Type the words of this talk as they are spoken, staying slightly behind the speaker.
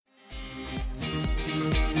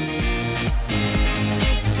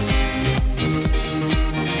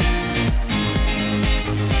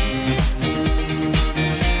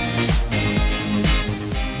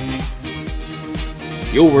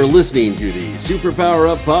You're listening to the Superpower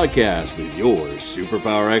Up Podcast with your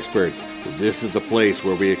superpower experts. This is the place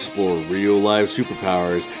where we explore real-life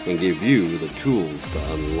superpowers and give you the tools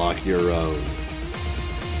to unlock your own.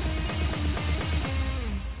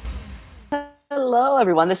 Hello,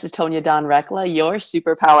 everyone. This is Tonya Don Rekla, your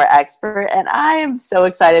superpower expert, and I am so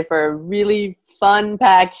excited for a really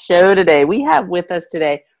fun-packed show today. We have with us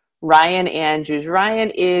today Ryan Andrews.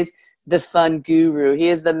 Ryan is the fun guru. He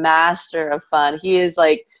is the master of fun. He is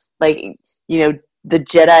like the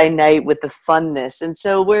Jedi Knight with the funness. And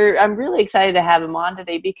so I'm really excited to have him on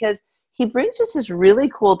today because he brings us this really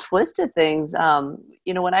cool twist to things.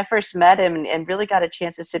 When I first met him and really got a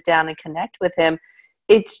chance to sit down and connect with him,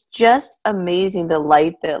 it's just amazing the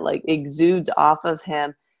light that exudes off of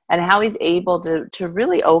him and how he's able to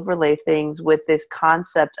really overlay things with this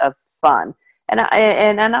concept of fun. And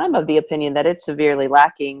I'm of the opinion that it's severely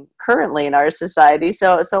lacking currently in our society.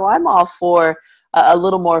 So I'm all for a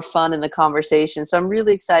little more fun in the conversation. So I'm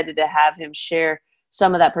really excited to have him share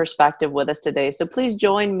some of that perspective with us today. So please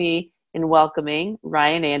join me in welcoming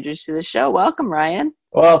Ryan Andrews to the show. Welcome, Ryan.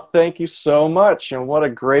 Well, thank you so much. And what a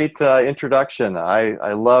great introduction.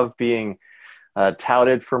 I love being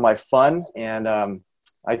touted for my fun. And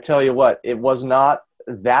I tell you what, it was not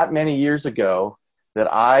that many years ago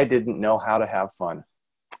that I didn't know how to have fun.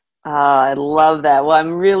 I love that. Well,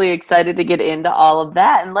 I'm really excited to get into all of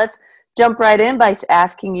that. And let's jump right in by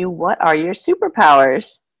asking you, what are your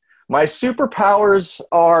superpowers? My superpowers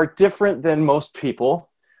are different than most people.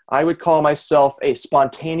 I would call myself a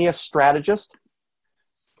spontaneous strategist.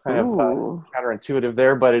 Kind of counterintuitive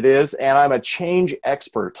there, but it is. And I'm a change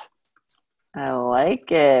expert. I like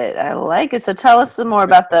it. So tell us some more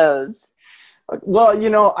about those. Well,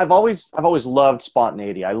 I've always loved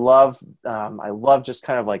spontaneity. I love just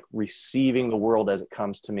kind of like receiving the world as it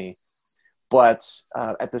comes to me. But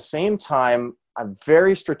at the same time, I'm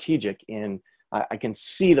very strategic in I can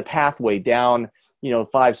see the pathway down,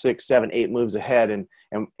 5, 6, 7, 8 moves ahead. And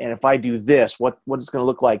if I do this, what it's going to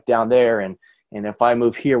look like down there. And if I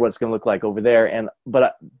move here, what it's going to look like over there.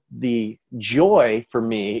 But the joy for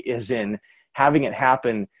me is in having it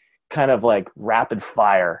happen kind of like rapid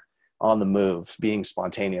fire on the move, being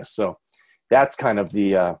spontaneous. So that's kind of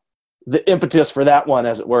the impetus for that one,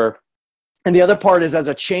 as it were. And the other part is, as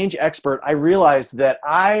a change expert, I realized that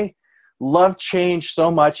I love change so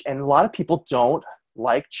much, and a lot of people don't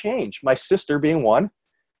like change. My sister being one.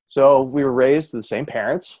 So we were raised with the same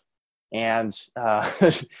parents, and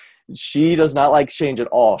she does not like change at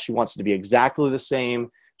all. She wants it to be exactly the same.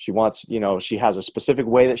 She wants, she has a specific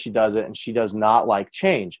way that she does it, and she does not like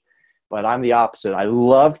change. But I'm the opposite. I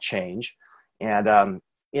love change. And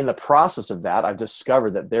in the process of that, I've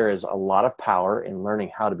discovered that there is a lot of power in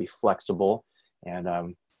learning how to be flexible and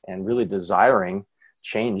really desiring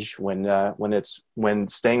change when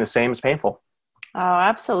staying the same is painful. Oh,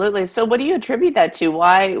 absolutely. So what do you attribute that to?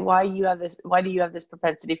 Why do you have this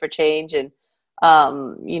propensity for change, and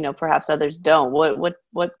perhaps others don't?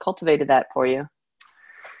 What cultivated that for you?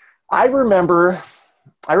 I remember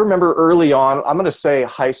early on, I'm going to say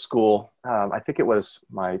high school, I think it was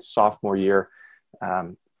my sophomore year,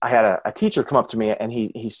 I had a teacher come up to me and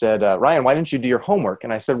he said, Ryan, why didn't you do your homework?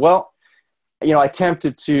 And I said, well, I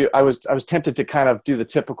was tempted to kind of do the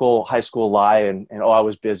typical high school lie and I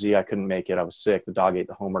was busy, I couldn't make it, I was sick, the dog ate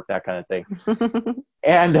the homework, that kind of thing.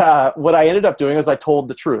 And what I ended up doing is I told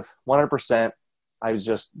the truth, 100%. I was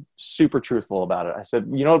just super truthful about it. I said,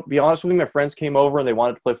 to be honest with you, my friends came over and they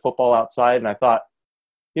wanted to play football outside. And I thought,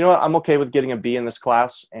 you know what, I'm okay with getting a B in this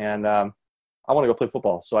class. And I want to go play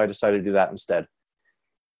football. So I decided to do that instead.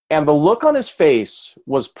 And the look on his face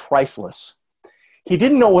was priceless. He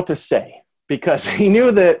didn't know what to say because he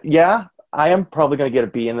knew that, yeah, I am probably going to get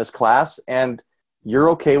a B in this class. And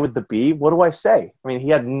you're okay with the B? What do I say? I mean, he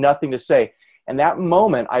had nothing to say. And that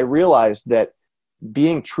moment, I realized that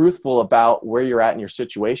being truthful about where you're at in your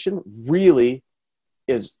situation really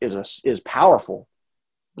is powerful.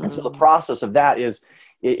 And so the process of that is,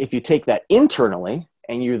 if you take that internally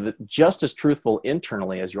and you're just as truthful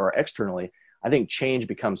internally as you are externally, I think change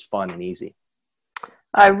becomes fun and easy.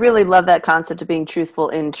 I really love that concept of being truthful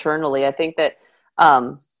internally. I think that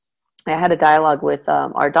I had a dialogue with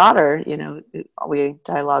our daughter. We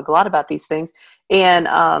dialogue a lot about these things.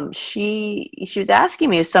 And she was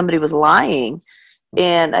asking me if somebody was lying.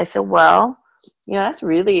 And I said, well, that's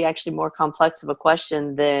really actually more complex of a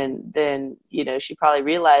question than she probably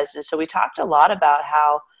realized. And so we talked a lot about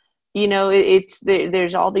how,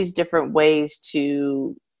 there's all these different ways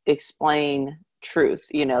to explain truth,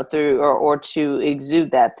 through or to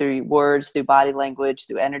exude that through words, through body language,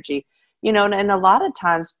 through energy, and a lot of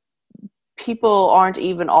times people aren't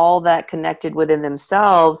even all that connected within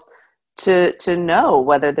themselves to know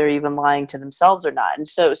whether they're even lying to themselves or not. And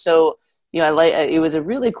so it was a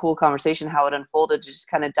really cool conversation how it unfolded to just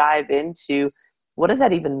kind of dive into what does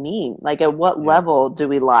that even mean? Like, at what level do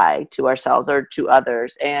we lie to ourselves or to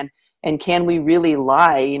others? And can we really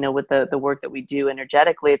lie, with the work that we do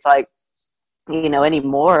energetically? It's like,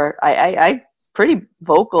 anymore, I pretty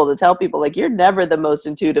vocal to tell people, like, you're never the most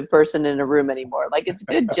intuitive person in a room anymore. Like, it's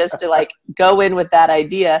good just to like go in with that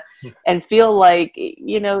idea and feel like,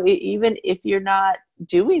 even if you're not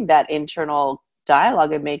doing that internal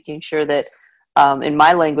dialogue and making sure that, in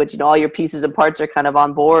my language, all your pieces and parts are kind of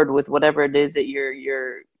on board with whatever it is that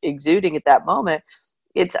you're exuding at that moment,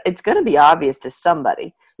 it's going to be obvious to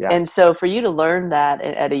somebody. Yeah. And so for you to learn that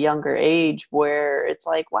at a younger age, where it's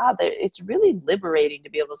like, wow, it's really liberating to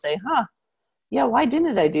be able to say, yeah, why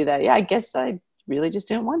didn't I do that? Yeah, I guess I really just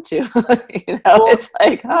didn't want to. Well, it's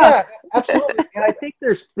like, yeah, absolutely. And I think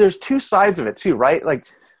there's two sides of it too, right? Like,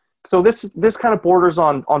 so this kind of borders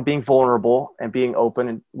on being vulnerable and being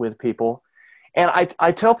open with people. And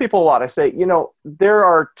I tell people a lot, I say, there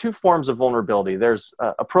are two forms of vulnerability. There's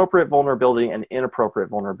appropriate vulnerability and inappropriate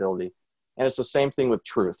vulnerability. And it's the same thing with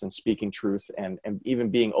truth and speaking truth and even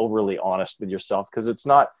being overly honest with yourself, because it's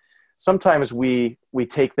not, sometimes we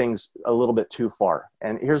take things a little bit too far.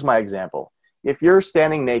 And here's my example. If you're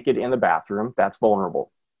standing naked in the bathroom, that's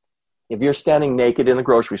vulnerable. If you're standing naked in the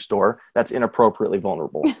grocery store, that's inappropriately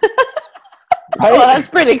vulnerable. Right? Well, that's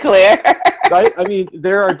pretty clear. Right? I mean,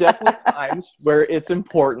 there are definitely times where it's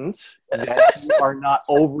important that you are not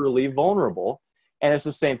overly vulnerable. And it's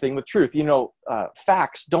the same thing with truth.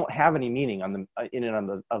 Facts don't have any meaning on them in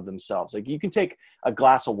and of themselves. Like, you can take a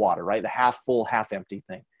glass of water, right? The half full, half empty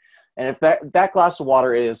thing. And if that glass of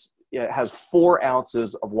water has 4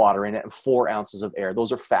 ounces of water in it and 4 ounces of air,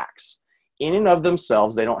 those are facts. In and of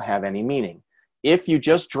themselves, they don't have any meaning. If you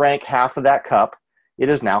just drank half of that cup, it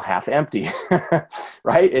is now half empty,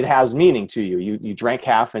 right? It has meaning to you. You drank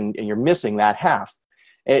half and you're missing that half.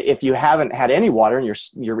 If you haven't had any water and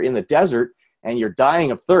you're in the desert and you're dying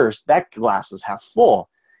of thirst, that glass is half full.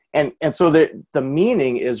 And so the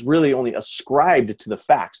meaning is really only ascribed to the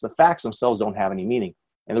facts. The facts themselves don't have any meaning.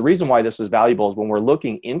 And the reason why this is valuable is when we're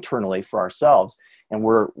looking internally for ourselves and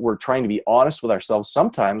we're trying to be honest with ourselves.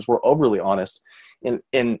 Sometimes we're overly honest.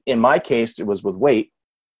 In my case, it was with weight.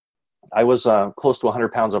 I was close to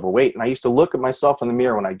 100 pounds overweight, and I used to look at myself in the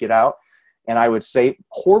mirror when I get out, and I would say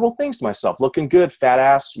horrible things to myself, looking good, fat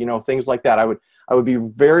ass, things like that. I would be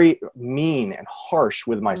very mean and harsh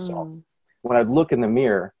with myself when I'd look in the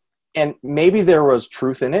mirror. And maybe there was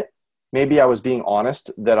truth in it. Maybe I was being honest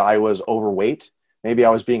that I was overweight. Maybe I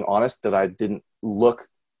was being honest that I didn't look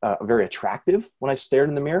very attractive when I stared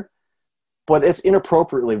in the mirror. But it's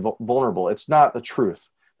inappropriately vulnerable. It's not the truth.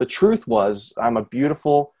 The truth was, I'm a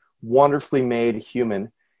beautiful, wonderfully made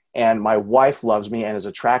human, and my wife loves me and is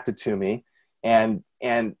attracted to me. And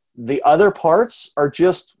the other parts are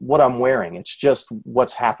just what I'm wearing. It's just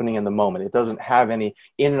what's happening in the moment. It doesn't have any,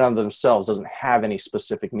 in and of themselves, doesn't have any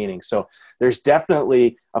specific meaning. So there's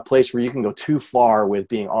definitely a place where you can go too far with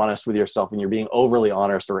being honest with yourself and you're being overly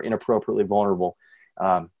honest or inappropriately vulnerable.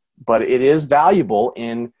 But it is valuable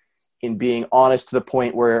in being honest to the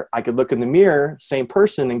point where I could look in the mirror, same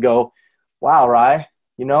person, and go, wow, Rye,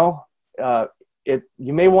 you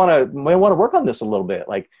may want to work on this a little bit.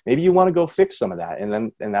 Like, maybe you want to go fix some of that.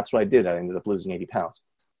 And that's what I did. I ended up losing 80 pounds.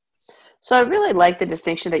 So I really like the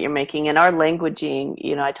distinction that you're making in our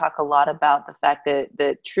languaging. I talk a lot about the fact that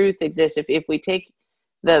the truth exists. If we take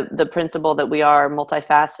the principle that we are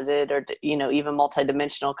multifaceted or, even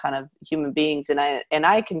multidimensional kind of human beings. And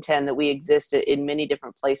I contend that we exist in many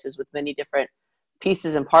different places with many different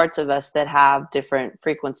pieces and parts of us that have different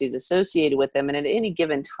frequencies associated with them. And at any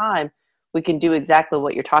given time, we can do exactly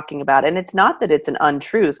what you're talking about. And it's not that it's an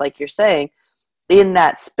untruth, like you're saying. In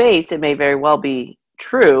that space, it may very well be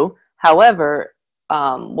true. However,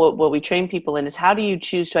 what we train people in is, how do you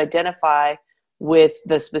choose to identify with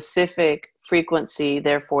the specific frequency,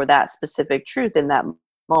 therefore that specific truth in that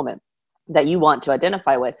moment that you want to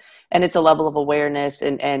identify with? And it's a level of awareness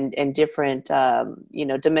and different,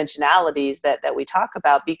 dimensionalities that we talk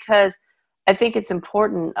about, because I think it's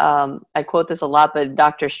important. I quote this a lot, but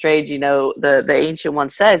Dr. Strange, the ancient one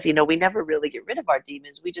says, we never really get rid of our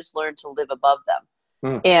demons. We just learn to live above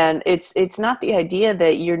them. And it's not the idea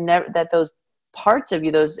that you're never, that those parts of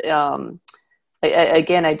you, those,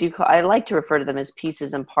 again, I like to refer to them as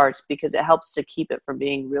pieces and parts, because it helps to keep it from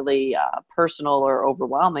being really personal or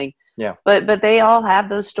overwhelming. Yeah. But they all have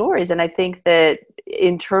those stories. And I think that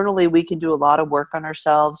internally we can do a lot of work on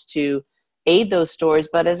ourselves to aid those stories.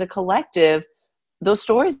 But as a collective, those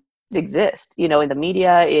stories exist, in the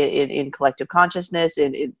media, in collective consciousness,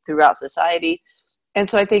 throughout society. And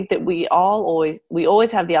so I think that we always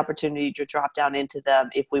have the opportunity to drop down into them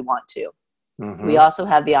if we want to. Mm-hmm. We also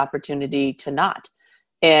have the opportunity to not.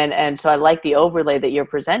 And so I like the overlay that you're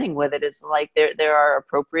presenting with it. It's like there are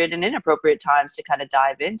appropriate and inappropriate times to kind of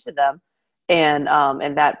dive into them. And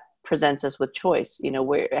that presents us with choice.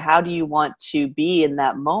 How do you want to be in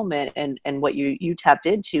that moment? And what you tapped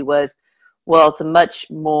into was, well, it's a much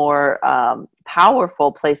more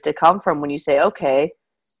powerful place to come from when you say, okay,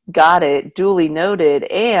 got it, duly noted,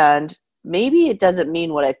 and maybe it doesn't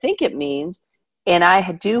mean what I think it means, and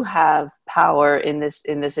I do have power in this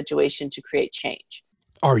situation to create change.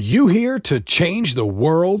 Are you here to change the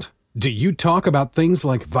world? Do you talk about things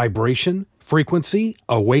like vibration, frequency,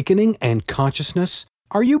 awakening, and consciousness?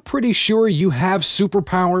 Are you pretty sure you have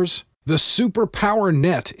superpowers? The Superpower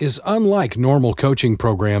Net is unlike normal coaching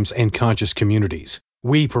programs and conscious communities.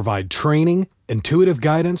 We provide training, intuitive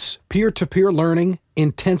guidance, peer-to-peer learning,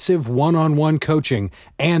 intensive one-on-one coaching,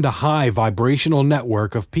 and a high vibrational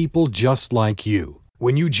network of people just like you.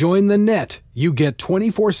 When you join the net, you get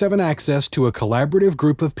 24/7 access to a collaborative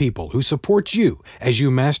group of people who support you as you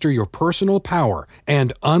master your personal power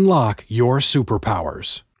and unlock your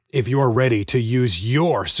superpowers. If you're ready to use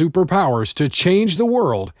your superpowers to change the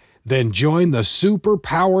world, then join the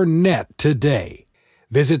Superpower Net today.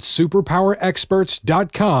 Visit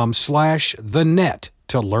superpowerexperts.com/thenet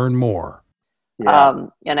to learn more. Yeah.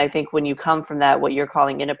 And I think when you come from that, what you're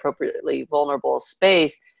calling inappropriately vulnerable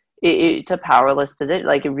space, it's a powerless position.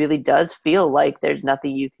 Like, it really does feel like there's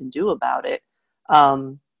nothing you can do about it.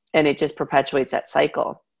 And it just perpetuates that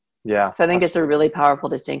cycle. Yeah. So I think it's a really powerful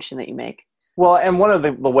distinction that you make. Well, and one of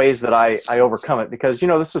the ways that I overcome it, because,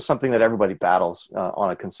 this is something that everybody battles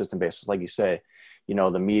on a consistent basis. Like you say,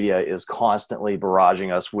 the media is constantly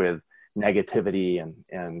barraging us with negativity and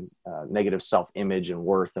negative self-image and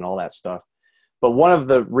worth and all that stuff. But one of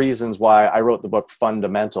the reasons why I wrote the book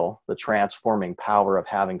Fundamental, The Transforming Power of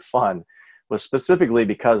Having Fun, was specifically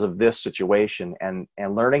because of this situation and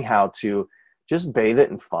learning how to just bathe it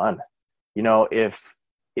in fun. If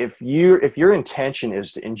your intention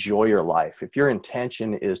is to enjoy your life, if your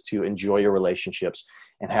intention is to enjoy your relationships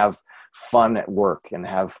and have fun at work and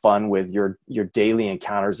have fun with your daily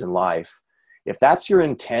encounters in life, if that's your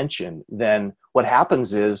intention, then what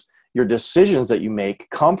happens is your decisions that you make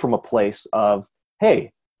come from a place of,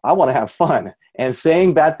 hey, I want to have fun. And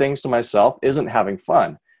saying bad things to myself isn't having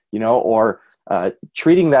fun, or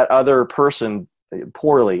treating that other person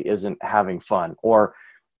poorly isn't having fun, or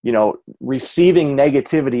receiving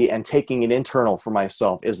negativity and taking it internal for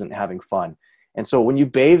myself isn't having fun. And so when you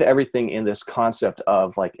bathe everything in this concept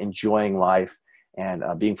of like enjoying life and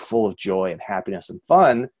being full of joy and happiness and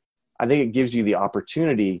fun, I think it gives you the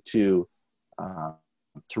opportunity to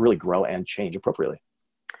really grow and change appropriately.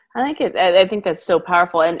 I think that's so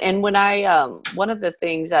powerful. And when one of the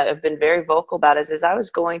things I've been very vocal about is as I was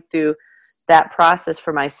going through that process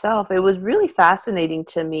for myself, it was really fascinating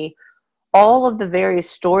to me, all of the various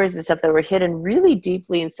stories and stuff that were hidden really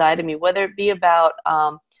deeply inside of me, whether it be about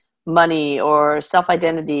money or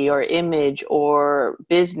self-identity or image or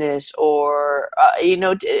business or,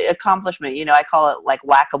 accomplishment. I call it like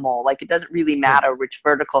whack-a-mole. Like, it doesn't really matter which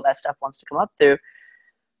vertical that stuff wants to come up through.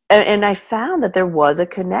 And I found that there was a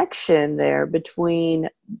connection there between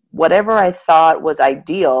whatever I thought was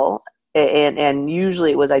ideal, and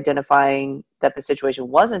usually it was identifying that the situation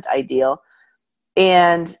wasn't ideal,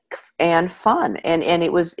 and fun. And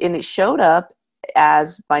it showed up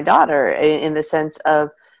as my daughter in the sense of,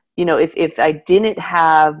 if I didn't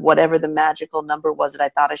have whatever the magical number was that I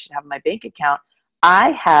thought I should have in my bank account, I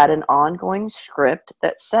had an ongoing script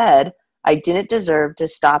that said I didn't deserve to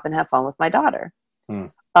stop and have fun with my daughter.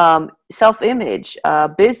 Self-image,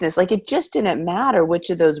 business, like it just didn't matter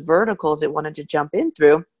which of those verticals it wanted to jump in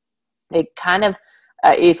through. It kind of,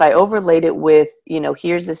 if I overlaid it with,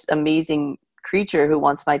 here's this amazing creature who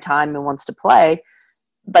wants my time and wants to play,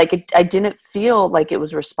 like I didn't feel like it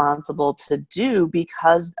was responsible to do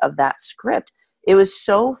because of that script. It was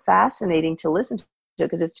so fascinating to listen to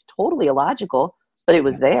because it's totally illogical, but it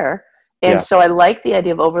was there. And so I like the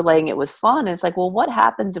idea of overlaying it with fun. And it's like, well, what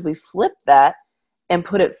happens if we flip that and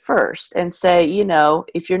put it first and say,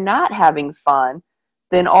 if you're not having fun,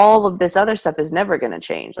 then all of this other stuff is never going to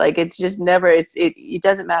change. Like, it's just never, it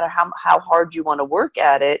doesn't matter how hard you want to work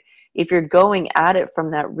at it. If you're going at it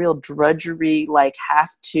from that real drudgery, like have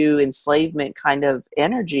to enslavement kind of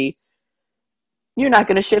energy, you're not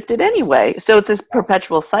going to shift it anyway. So it's this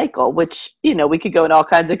perpetual cycle, which, we could go in all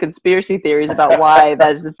kinds of conspiracy theories about why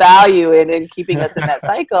there's value in keeping us in that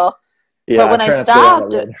cycle. Yeah, but when I try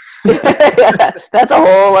not to say stopped, that that's a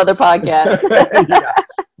whole other podcast.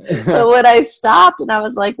 word. But when I stopped and I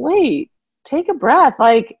was like, wait, take a breath.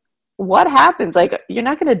 Like, what happens? Like, you're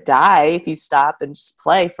not going to die if you stop and just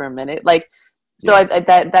play for a minute. Like, so Yeah.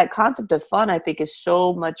 that concept of fun, I think, is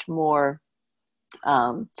so much more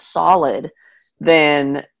solid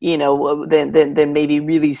than, you know, than maybe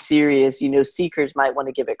really serious, you know, seekers might want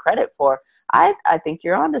to give it credit for. I think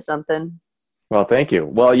you're onto something. Well, thank you.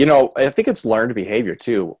 Well, you know, I think it's learned behavior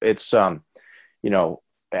too. It's, you know,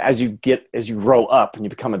 as you grow up and you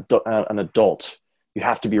become an adult, you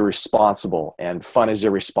have to be responsible, and fun is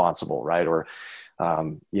irresponsible, right? Or,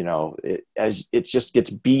 you know, as it just gets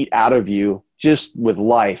beat out of you just with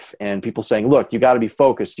life, and people saying, look, you got to be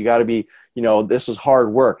focused. You got to be, you know, this is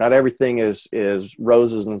hard work. Not everything is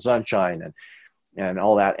roses and sunshine and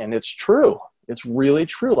all that. And it's true. It's really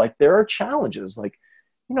true. Like, there are challenges. Like,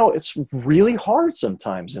 you know, it's really hard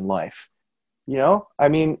sometimes in life. You know, I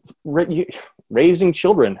mean, raising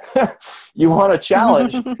children, you want a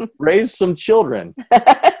challenge, raise some children.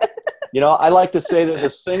 You know, I like to say that the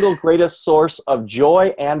single greatest source of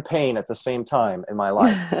joy and pain at the same time in my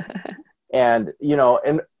life. And, you know,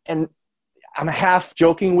 and I'm half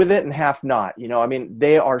joking with it and half not. You know, I mean,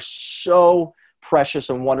 they are so precious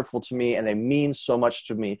and wonderful to me, and they mean so much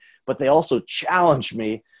to me, but they also challenge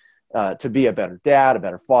me to be a better dad, a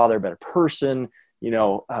better father, a better person. You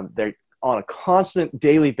know, they're on a constant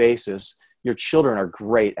daily basis. Your children are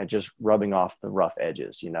great at just rubbing off the rough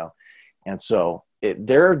edges, you know? And so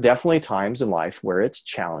there are definitely times in life where it's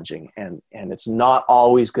challenging, and it's not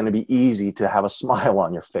always going to be easy to have a smile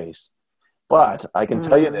on your face. But I can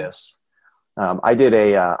tell you this. I did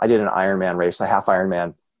an Ironman race, a half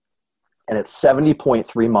Ironman, and it's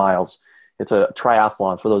 70.3 miles. It's a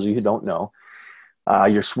triathlon for those of you who don't know.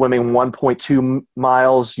 You're swimming 1.2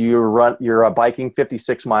 miles, you're biking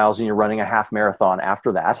 56 miles, and you're running a half marathon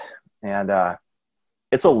after that. And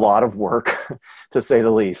it's a lot of work, to say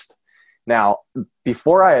the least. Now,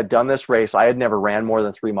 before I had done this race, I had never ran more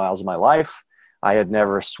than 3 miles in my life. I had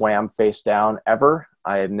never swam face down ever.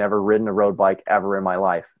 I had never ridden a road bike ever in my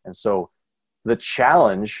life. And so the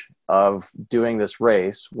challenge of doing this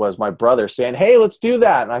race was my brother saying, hey, let's do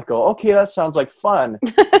that. And I go, okay, that sounds like fun.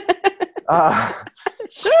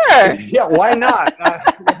 Sure. Yeah, why not?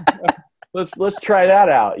 Let's try that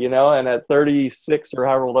out, you know. And at 36 or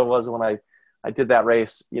however old I was when I did that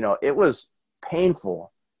race, you know, it was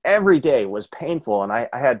painful. Every day was painful, and I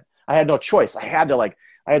had no choice. I had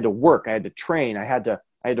to work. I had to train. I had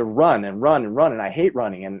to run, and I hate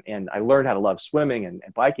running, and I learned how to love swimming and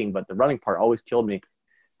biking, but the running part always killed me.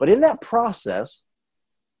 But in that process,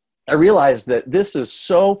 I realized that this is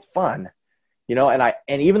so fun, you know, and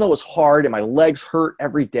even though it was hard and my legs hurt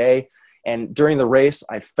every day, and during the race,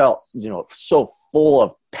 I felt, you know, so full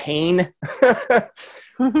of pain.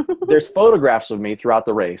 There's photographs of me throughout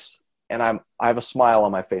the race, and I have a smile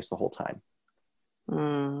on my face the whole time.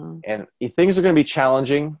 And things are going to be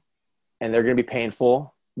challenging, and they're going to be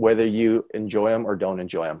painful, whether you enjoy them or don't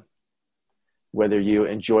enjoy them, whether you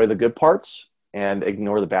enjoy the good parts and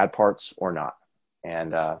ignore the bad parts or not.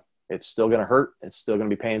 And it's still going to hurt. It's still going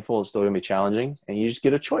to be painful. It's still going to be challenging. And you just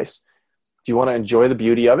get a choice. Do you want to enjoy the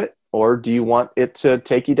beauty of it, or do you want it to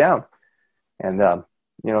take you down? And,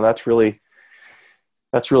 you know, that's really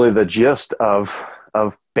the gist of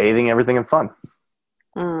bathing everything in fun.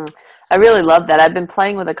 I really love that. I've been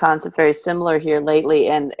playing with a concept very similar here lately,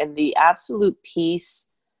 and the absolute peace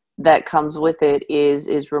that comes with it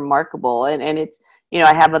is remarkable. And it's, you know,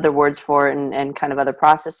 I have other words for it and kind of other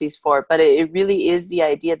processes for it, but it really is the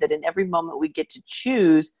idea that in every moment we get to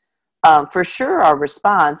choose, for sure, our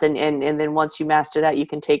response. And then once you master that, you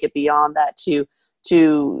can take it beyond that to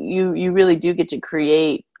you really do get to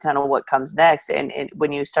create kind of what comes next. And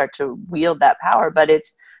when you start to wield that power, but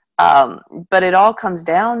it all comes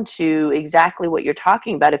down to exactly what you're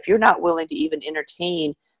talking about. If you're not willing to even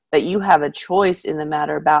entertain that you have a choice in the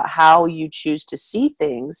matter about how you choose to see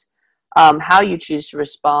things, how you choose to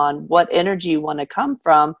respond, what energy you want to come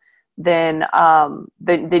from, then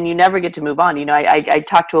you never get to move on. You know, I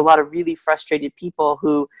talk to a lot of really frustrated people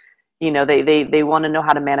who, you know, they want to know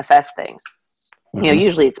how to manifest things. You know,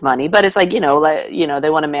 usually it's money, but it's like, they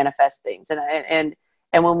want to manifest things. And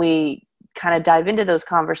when we kind of dive into those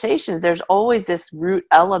conversations, there's always this root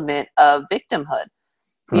element of victimhood,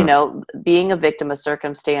 you know, being a victim of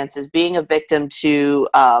circumstances, being a victim to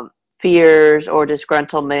fears or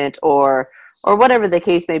disgruntlement or whatever the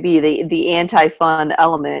case may be, the anti-fun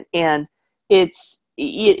element. And it's,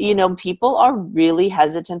 you know, people are really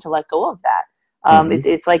hesitant to let go of that.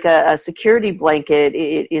 It's like a security blanket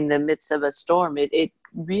in the midst of a storm. It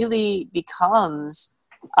really becomes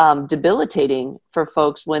debilitating for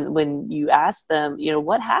folks when you ask them,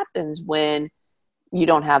 what happens when you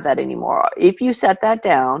don't have that anymore? If you set that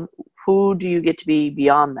down, who do you get to be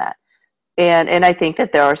beyond that? And I think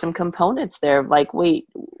that there are some components there. Like, wait,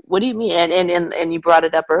 what do you mean? And you brought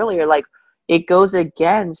it up earlier. Like, it goes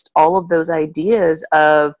against all of those ideas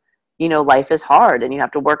of, life is hard and you have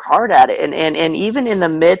to work hard at it. And even in the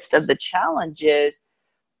midst of the challenges,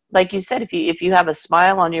 like you said, if you have a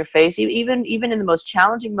smile on your face, even in the most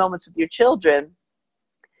challenging moments with your children,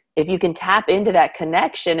 if you can tap into that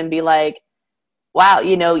connection and be like, wow,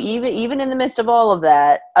 even in the midst of all of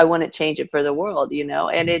that, I wouldn't change it for the world,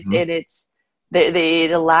 and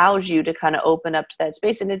it allows you to kind of open up to that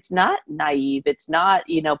space. And it's not naive. It's not,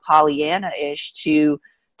 Pollyanna-ish to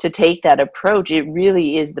take that approach. It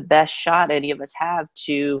really is the best shot any of us have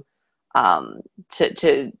to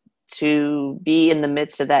be in the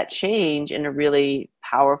midst of that change in a really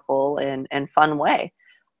powerful and fun way.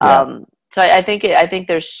 Yeah. So I think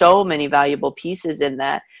there's so many valuable pieces in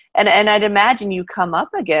that. And I'd imagine you come up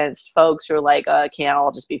against folks who are like, it can't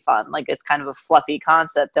all just be fun. Like, it's kind of a fluffy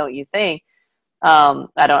concept, don't you think? I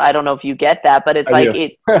don't know if you get that, but it's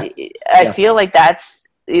I feel like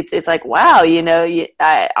it's like, wow,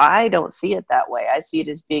 I don't see it that way. I see it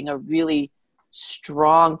as being a really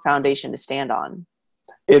strong foundation to stand on.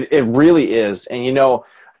 It really is. And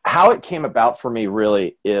how it came about for me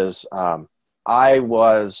really is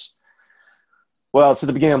it's at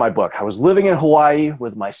the beginning of my book. I was living in Hawaii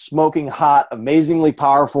with my smoking hot, amazingly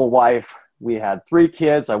powerful wife. We had 3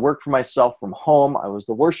 kids. I worked for myself from home. I was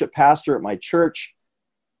the worship pastor at my church,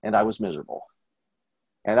 and I was miserable.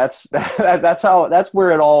 And that's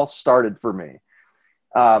where it all started for me.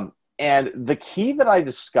 And the key that I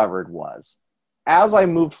discovered was, as I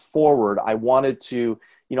moved forward, I wanted to,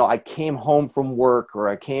 I came home from work, or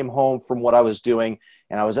I came home from what I was doing,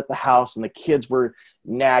 and I was at the house and the kids were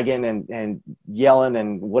nagging and yelling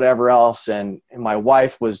and whatever else. And my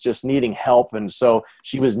wife was just needing help. And so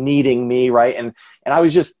she was needing me. Right. And I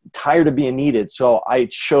was just tired of being needed. So I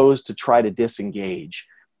chose to try to disengage.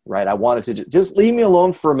 Right. I wanted to just leave me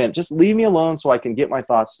alone for a minute. Just leave me alone so I can get my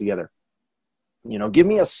thoughts together. Give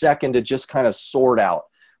me a second to just kind of sort out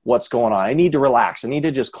what's going on. I need to relax. I need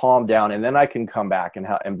to just calm down, and then I can come back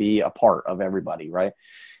and be a part of everybody. Right.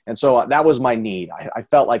 And so that was my need. I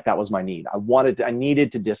felt like that was my need. I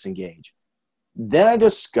needed to disengage. Then I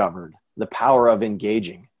discovered the power of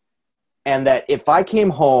engaging, and that if I came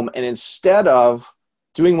home and instead of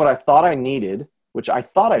doing what I thought I needed, which I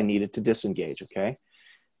thought I needed to disengage, okay,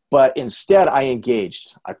 but instead I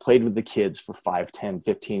engaged. I played with the kids for 5, 10,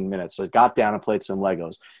 15 minutes. I got down and played some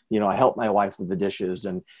Legos. I helped my wife with the dishes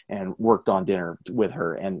and worked on dinner with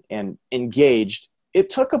her and engaged. It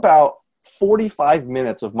took about 45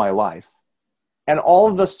 minutes of my life. And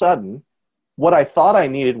all of a sudden, what I thought I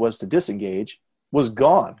needed was to disengage was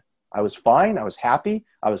gone. I was fine. I was happy.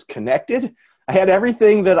 I was connected. I had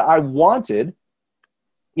everything that I wanted,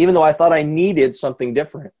 even though I thought I needed something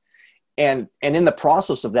different. And in the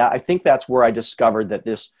process of that, I think that's where I discovered that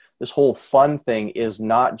this whole fun thing is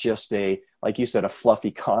not just like you said, a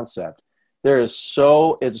fluffy concept. It's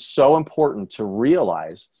so important to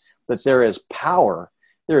realize that there is power.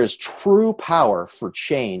 There is true power for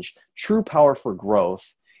change, true power for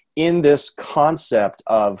growth in this concept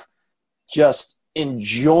of just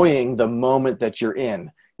enjoying the moment that you're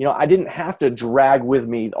in. I didn't have to drag with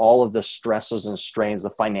me all of the stresses and strains, the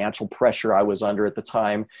financial pressure I was under at the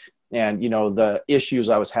time, and, the issues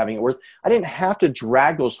I was having at work. I didn't have to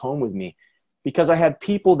drag those home with me because I had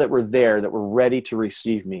people that were there that were ready to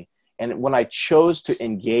receive me. And when I chose to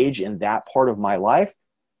engage in that part of my life,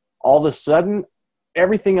 all of a sudden,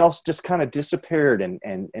 everything else just kind of disappeared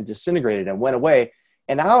and disintegrated and went away.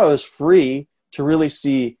 And now I was free to really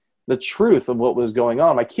see the truth of what was going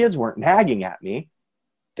on. My kids weren't nagging at me.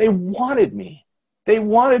 They wanted me. They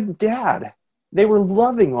wanted dad. They were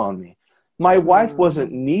loving on me. My wife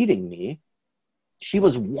wasn't needing me. She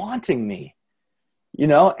was wanting me,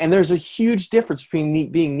 and there's a huge difference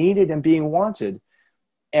between being needed and being wanted.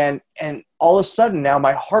 And all of a sudden now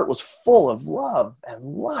my heart was full of love and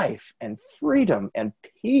life and freedom and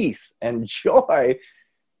peace and joy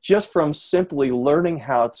just from simply learning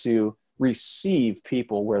how to receive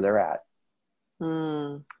people where they're at.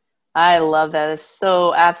 I love that. It's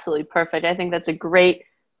so absolutely perfect. I think that's a great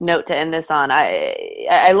note to end this on.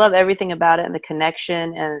 I love everything about it, and the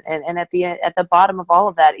connection, and at the bottom of all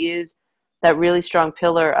of that is that really strong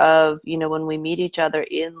pillar of, when we meet each other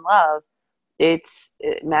in love,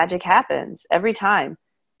 magic happens every time.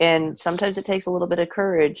 And sometimes it takes a little bit of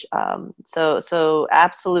courage. So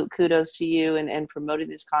absolute kudos to you and promoting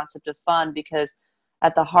this concept of fun, because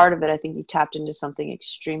at the heart of it, I think you've tapped into something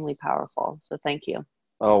extremely powerful. So thank you.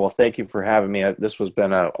 Oh, well, thank you for having me. This has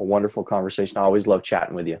been a wonderful conversation. I always love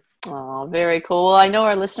chatting with you. Oh, very cool. Well, I know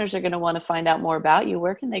our listeners are going to want to find out more about you.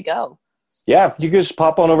 Where can they go? Yeah, you can just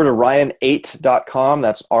pop on over to ryan8.com.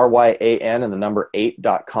 That's RYAN and the number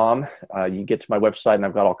 8.com. You can get to my website, and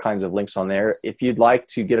I've got all kinds of links on there. If you'd like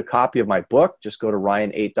to get a copy of my book, just go to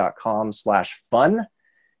ryan8.com/fun,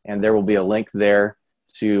 and there will be a link there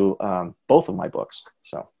to both of my books.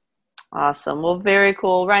 So. Awesome. Well, very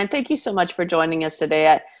cool. Ryan, thank you so much for joining us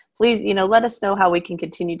today. Please, let us know how we can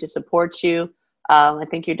continue to support you. I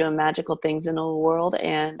think you're doing magical things in the world,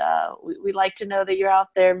 and we like to know that you're out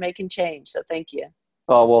there making change. So thank you.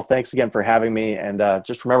 Oh, well, thanks again for having me. And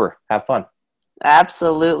just remember, have fun.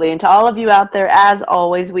 Absolutely. And to all of you out there, as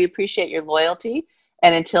always, we appreciate your loyalty.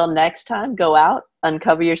 And until next time, go out,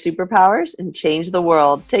 uncover your superpowers, and change the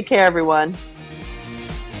world. Take care, everyone.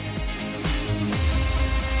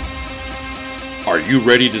 Are you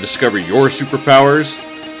ready to discover your superpowers?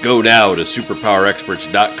 Go now to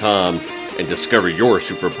superpowerexperts.com and discover your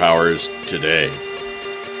superpowers today.